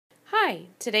Hi,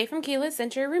 today from Keyless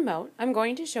Entry Remote, I'm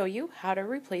going to show you how to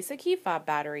replace a key fob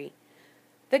battery.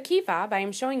 The key fob I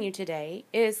am showing you today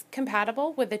is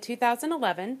compatible with the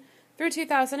 2011 through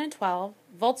 2012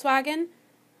 Volkswagen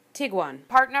Tiguan.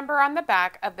 Part number on the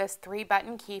back of this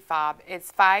 3-button key fob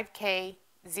is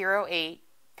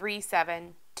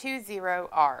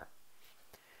 5K083720R.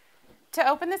 To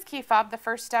open this key fob, the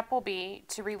first step will be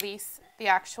to release the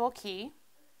actual key.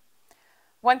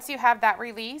 Once you have that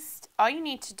released, all you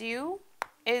need to do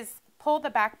is pull the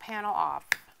back panel off.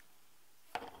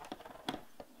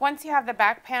 Once you have the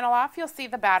back panel off, you'll see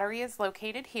the battery is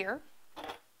located here.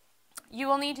 You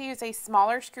will need to use a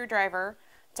smaller screwdriver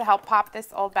to help pop this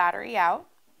old battery out.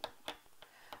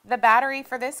 The battery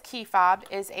for this key fob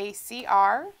is a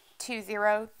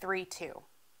CR2032.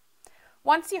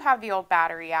 Once you have the old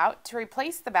battery out, to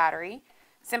replace the battery,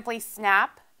 simply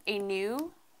snap a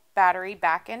new battery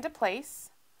back into place.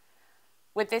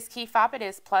 With this key fob, it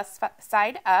is plus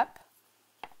side up.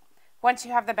 Once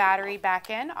you have the battery back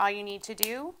in, all you need to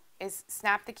do is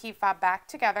snap the key fob back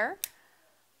together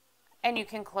and you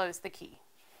can close the key.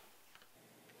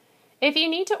 If you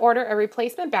need to order a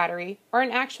replacement battery or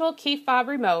an actual key fob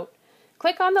remote,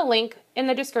 click on the link in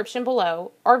the description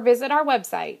below or visit our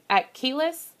website at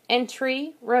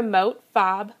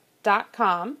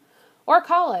keylessentryremotefob.com or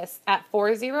call us at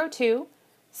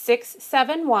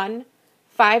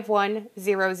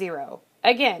 402-671-5100.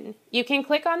 Again, you can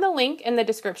click on the link in the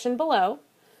description below,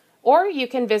 or you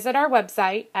can visit our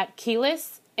website at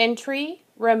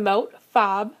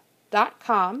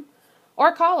keylessentryremotefob.com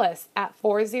or call us at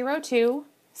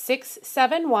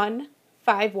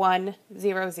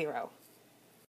 402-671-5100.